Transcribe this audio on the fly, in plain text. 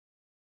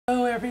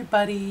Hello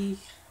everybody,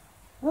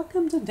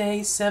 welcome to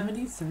day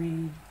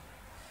 73.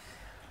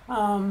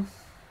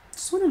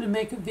 Just wanted to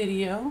make a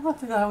video. I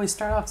think I always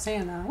start off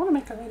saying that. I want to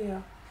make a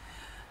video.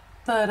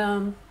 But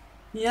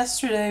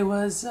yesterday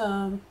was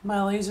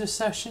my laser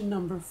session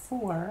number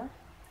 4.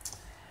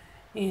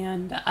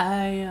 And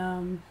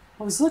I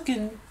was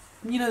looking,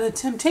 the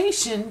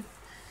temptation,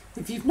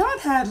 if you've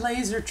not had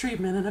laser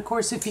treatment, and of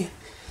course if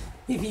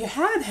you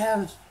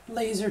had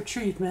laser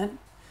treatment,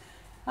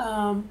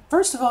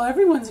 first of all,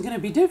 everyone's going to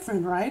be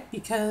different, right?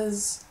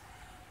 Because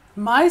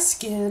my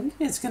skin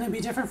is going to be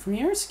different from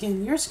your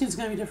skin. Your skin's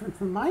going to be different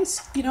from my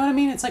skin. You know what I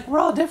mean? It's like we're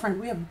all different.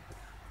 We have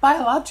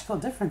biological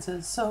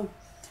differences. So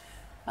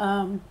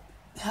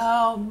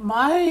how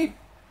my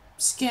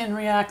skin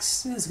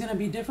reacts is going to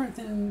be different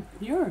than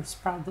yours,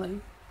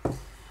 probably.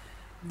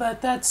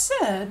 But that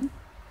said,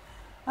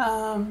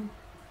 I'm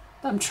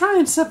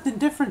trying something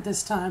different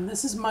this time.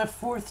 This is my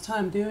 4th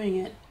time doing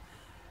it.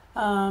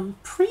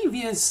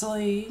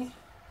 Previously,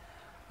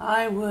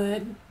 I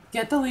would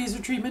get the laser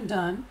treatment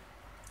done,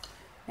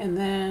 and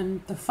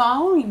then the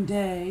following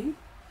day,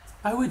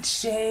 I would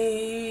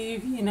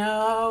shave,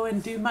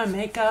 and do my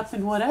makeup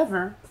and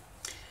whatever.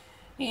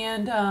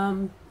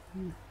 And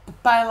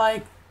by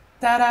like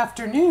that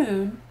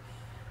afternoon,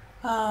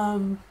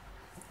 all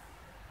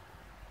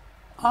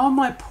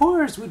my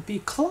pores would be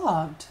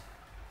clogged,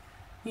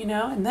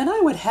 and then I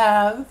would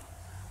have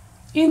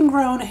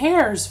ingrown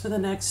hairs for the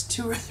next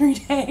 2 or 3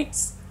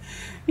 days,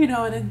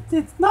 and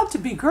it's not to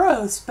be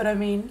gross, but I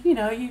mean, you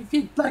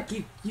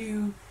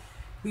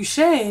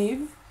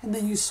shave and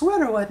then you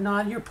sweat or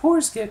whatnot, your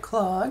pores get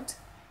clogged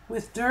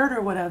with dirt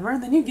or whatever,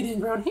 and then you get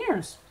ingrown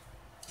hairs.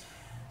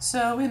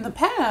 So in the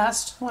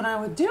past, when I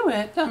would do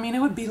it, I mean, it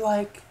would be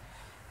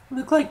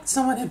look like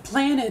someone had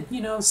planted,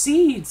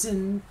 seeds,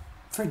 and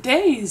for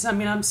days, I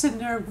mean, I'm sitting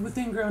there with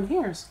ingrown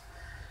hairs.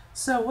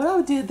 So what I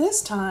did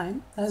this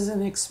time as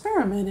an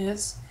experiment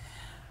is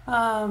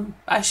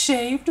I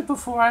shaved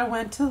before I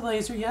went to the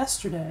laser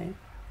yesterday.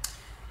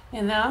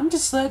 And now I'm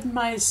just letting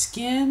my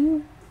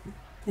skin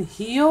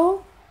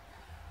heal.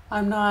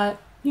 I'm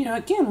not,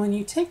 again, when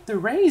you take the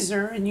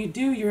razor and you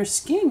do your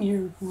skin,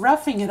 you're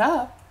roughing it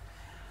up.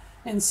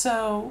 And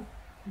so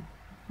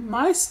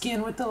my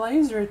skin with the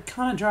laser, it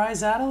kind of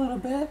dries out a little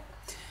bit.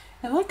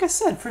 And like I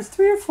said, for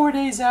 3 or 4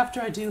 days after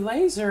I do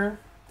laser,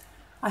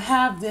 I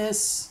have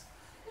this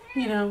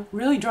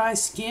really dry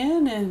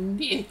skin,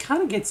 and it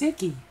kind of gets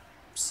icky.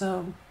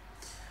 So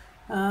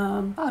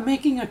I'm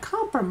making a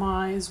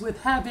compromise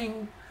with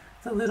having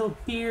the little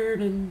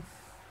beard. And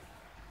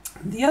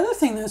the other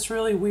thing that's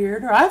really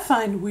weird, or I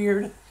find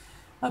weird,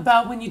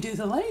 about when you do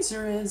the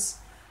laser is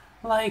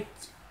like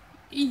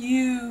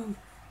and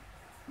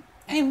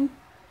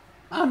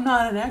I'm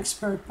not an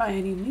expert by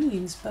any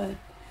means, but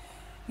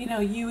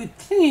you would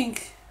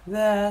think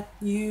that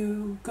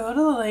you go to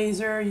the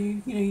laser,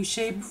 you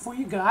shave before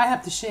you go. I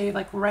have to shave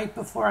like right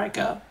before I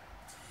go.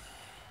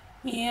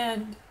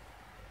 And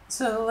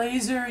so the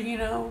laser,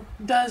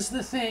 does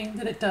the thing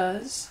that it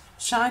does,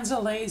 shines a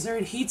laser,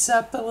 it heats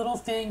up the little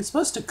thing, it's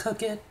supposed to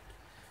cook it,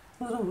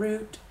 a little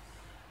root,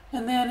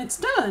 and then it's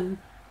done.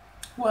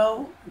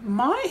 Well,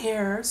 my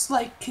hairs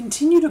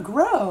continue to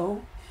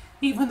grow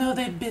even though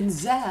they've been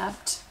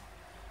zapped.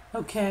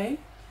 Okay?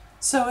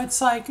 So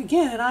it's like,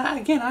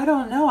 I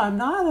don't know. I'm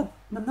not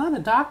a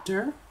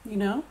doctor,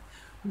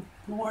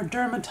 or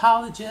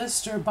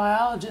dermatologist or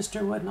biologist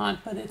or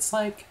whatnot, but it's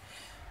like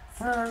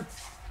for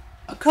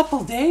a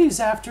couple days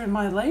after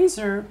my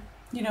laser,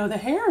 the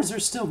hairs are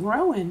still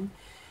growing.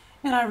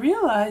 And I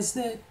realized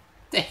that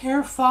the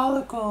hair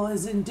follicle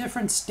is in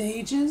different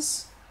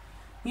stages.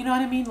 You know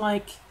what I mean?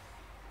 Like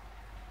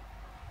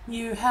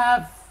you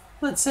have,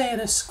 let's say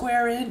in a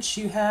square inch,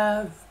 you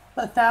have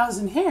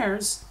 1,000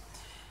 hairs.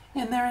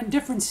 And they're in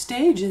different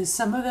stages.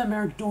 Some of them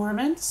are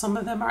dormant, some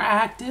of them are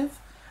active.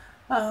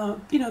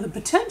 The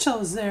potential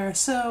is there.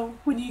 So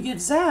when you get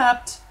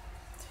zapped,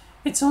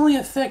 it's only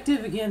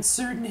effective against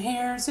certain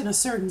hairs in a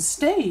certain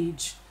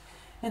stage.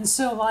 And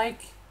so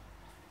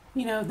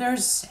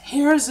there's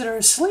hairs that are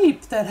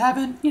asleep that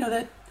haven't,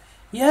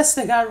 yes,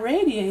 they got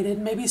radiated.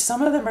 Maybe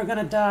some of them are going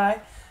to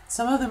die.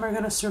 Some of them are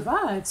going to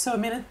survive. So, I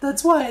mean,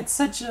 that's why it's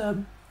such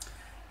a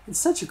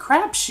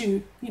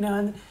crapshoot,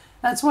 and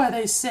that's why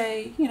they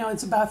say,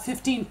 it's about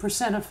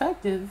 15%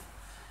 effective.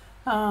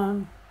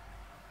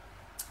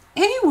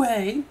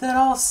 Anyway, that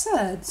all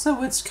said,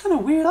 so it's kind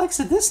of weird. Like I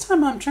said, this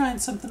time I'm trying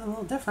something a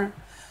little different.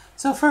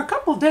 So for a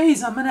couple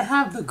days, I'm going to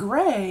have the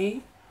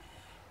gray.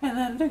 And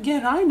then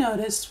again, I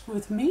noticed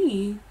with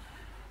me,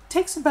 it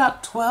takes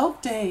about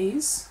 12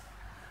 days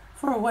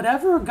for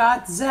whatever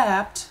got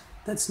zapped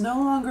that's no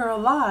longer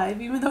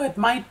alive, even though it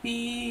might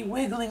be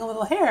wiggling a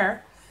little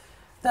hair,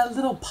 that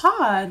little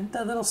pod,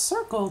 that little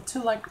circle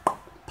to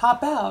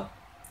pop out,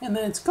 and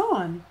then it's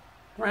gone,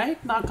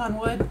 right? Knock on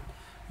wood,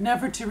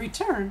 never to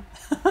return.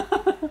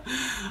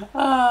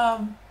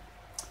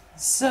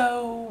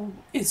 So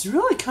it's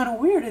really kind of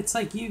weird. It's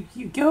like you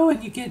go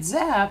and you get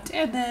zapped,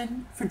 and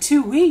then for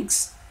 2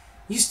 weeks,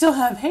 you still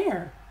have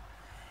hair.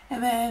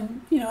 And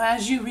then, you know,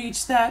 as you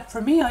reach that,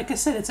 for me, like I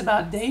said, it's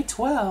about day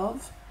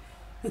 12,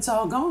 it's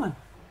all gone,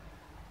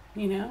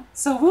 you know?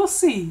 So we'll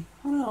see.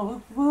 I don't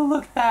know. We'll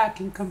look back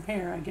and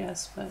compare, I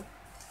guess. But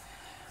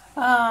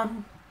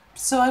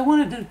so I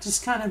wanted to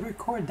just kind of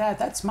record that.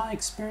 That's my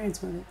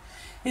experience with it.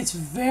 It's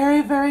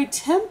very, very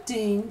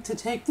tempting to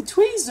take the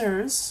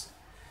tweezers,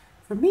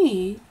 for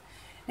me,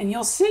 and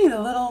you'll see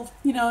the little,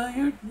 you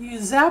know, you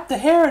zap the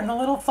hair and the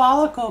little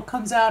follicle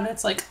comes out and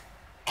it's like,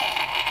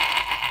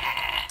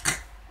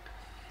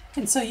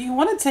 and so you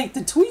want to take the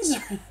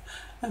tweezer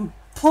and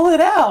pull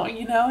it out,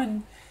 you know,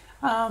 and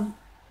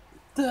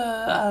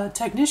the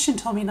technician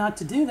told me not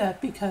to do that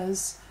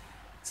because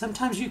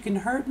sometimes you can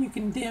hurt, you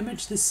can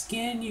damage the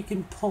skin, you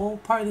can pull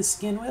part of the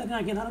skin with it. And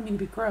again, I don't mean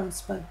to be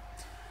gross, but,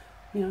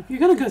 you know, if you're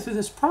going to go through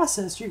this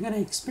process, you're going to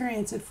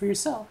experience it for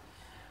yourself.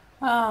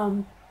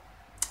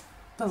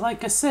 But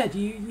like I said,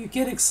 you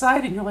get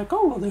excited and you're like,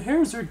 oh, well, the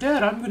hairs are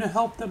dead. I'm going to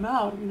help them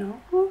out, you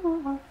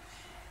know.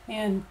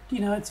 And, you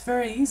know, it's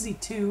very easy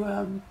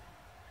to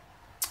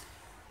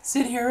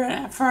sit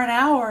here for an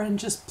hour and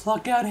just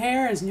pluck out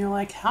hairs. And you're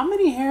like, how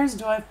many hairs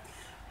do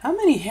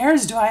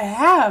I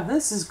have?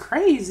 This is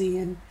crazy.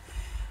 And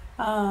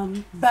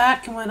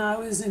back when I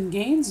was in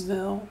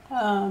Gainesville,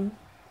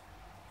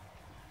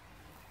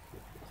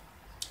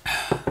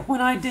 when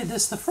I did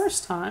this the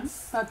first time,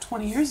 about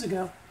 20 years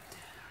ago,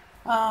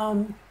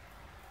 I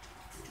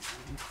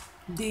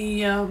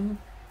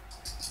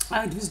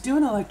was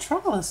doing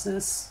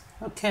electrolysis,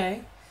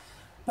 okay,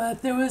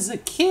 but there was a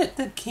kit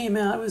that came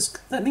out. I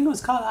think it was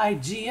called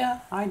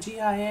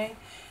IGIA,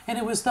 and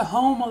it was the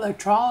home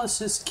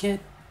electrolysis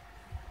kit.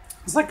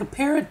 It was like a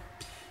pair of,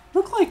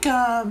 looked like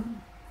the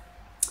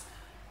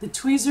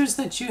tweezers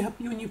that you have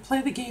when you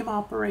play the game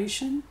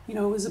Operation. You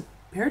know, it was a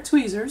pair of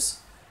tweezers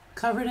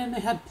covered in,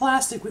 they had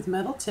plastic with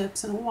metal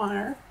tips and a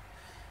wire,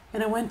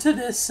 and I went to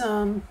this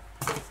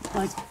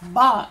like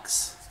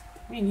box,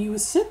 and you would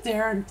sit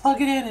there and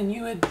plug it in, and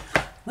you would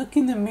look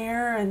in the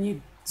mirror and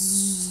you'd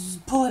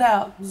pull it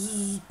out,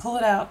 pull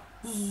it out,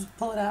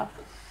 pull it out.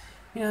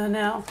 You know,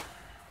 now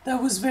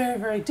that was very,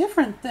 very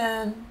different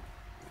than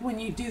when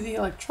you do the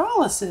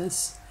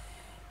electrolysis,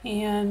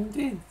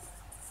 and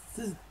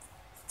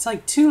it's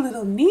like two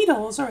little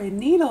needles, or a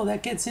needle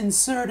that gets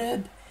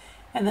inserted,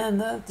 and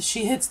then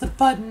she hits the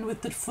button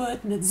with the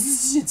foot, and it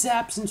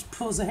zaps and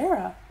pulls the hair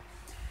out.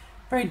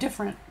 Very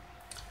different.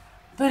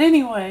 But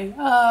anyway,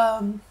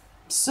 what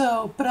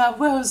I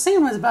was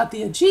saying was about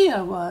the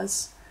AGEA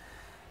was,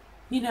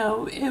 you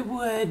know, it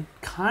would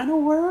kind of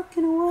work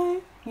in a way.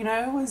 You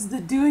know, it was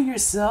the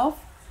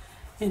do-it-yourself.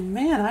 And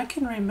man, I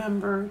can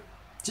remember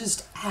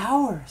just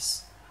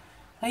hours.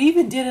 I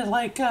even did it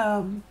like,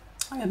 I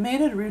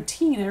made it a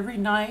routine every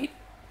night.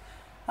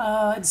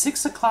 At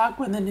 6 o'clock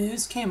when the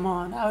news came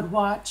on, I would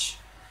watch,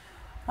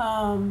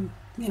 you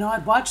know,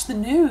 I'd watch the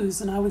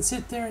news and I would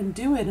sit there and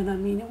do it. And I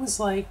mean, it was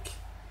like,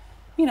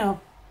 you know,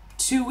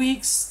 2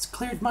 weeks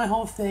cleared my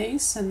whole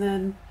face, and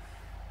then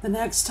the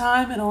next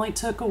time it only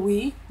took a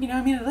week. You know,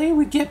 I mean, they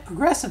would get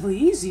progressively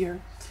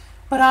easier,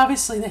 but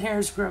obviously the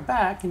hairs grow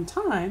back in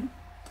time,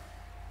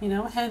 you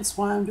know, hence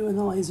why I'm doing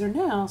the laser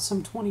now,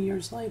 some 20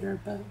 years later.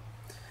 But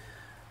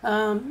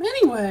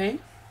anyway,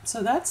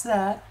 so that's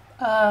that.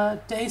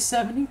 Day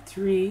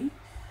 73.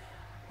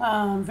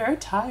 Very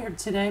tired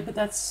today, but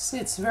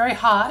it's very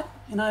hot,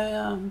 and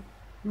I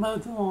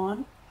mowed the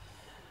lawn.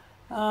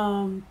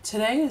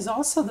 Today is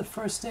also the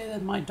first day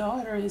that my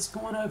daughter is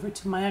going over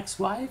to my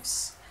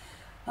ex-wife's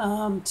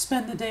to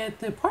spend the day at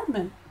the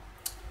apartment.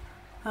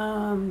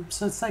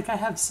 So it's like I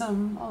have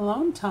some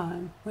alone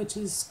time, which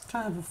is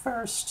kind of a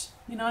first.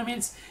 You know, I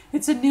mean,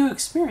 it's a new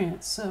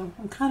experience, so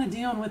I'm kind of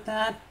dealing with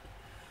that,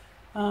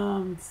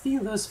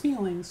 feel those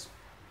feelings.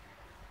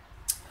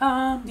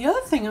 The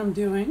other thing I'm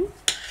doing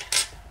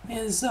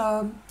is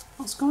I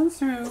was going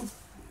through,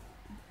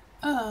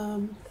 I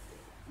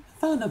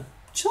found a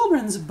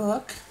children's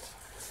book.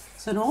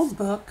 It's an old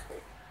book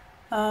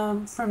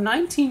from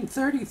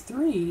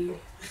 1933,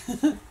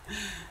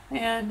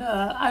 and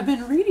I've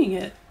been reading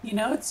it. You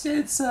know, it's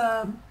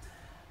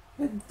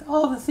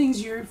all the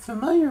things you're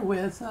familiar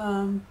with.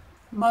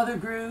 Mother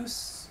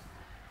Goose.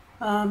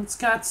 It's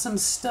got some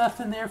stuff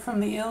in there from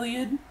the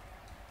Iliad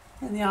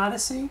and the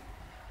Odyssey.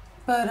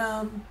 But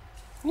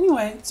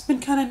anyway, it's been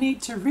kind of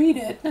neat to read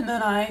it, and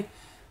then I,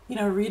 you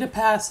know, read a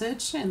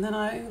passage, and then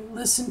I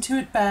listen to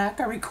it back.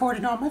 I record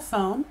it on my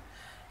phone,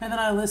 and then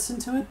I listen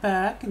to it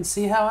back and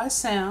see how I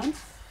sound.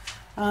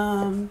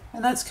 And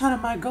that's kind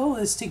of my goal,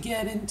 is to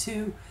get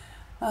into,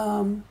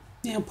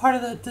 you know, part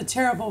of the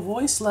terrible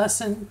voice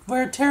lesson,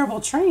 where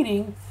terrible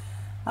training.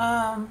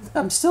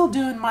 I'm still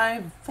doing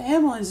my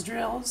ambulance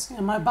drills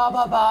and my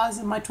ba-ba-bas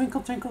and my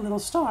twinkle twinkle little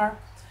star,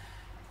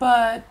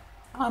 but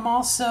I'm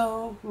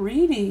also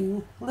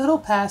reading little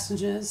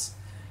passages,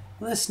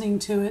 listening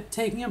to it,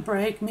 taking a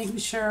break, making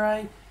sure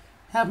I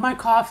have my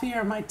coffee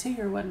or my tea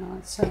or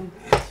whatnot. So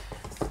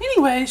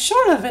anyway,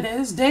 short of it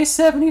is day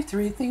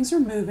 73. Things are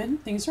moving.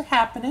 Things are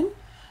happening.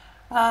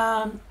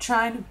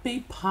 Trying to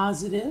be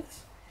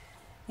positive.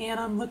 And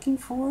I'm looking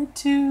forward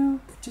to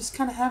just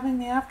kind of having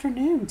the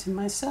afternoon to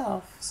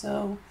myself.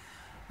 So,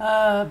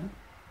 uh,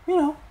 you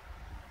know,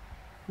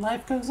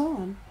 life goes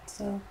on.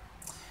 So,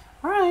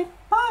 all right.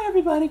 Bye,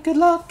 everybody. Good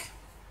luck.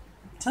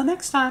 Till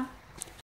next time.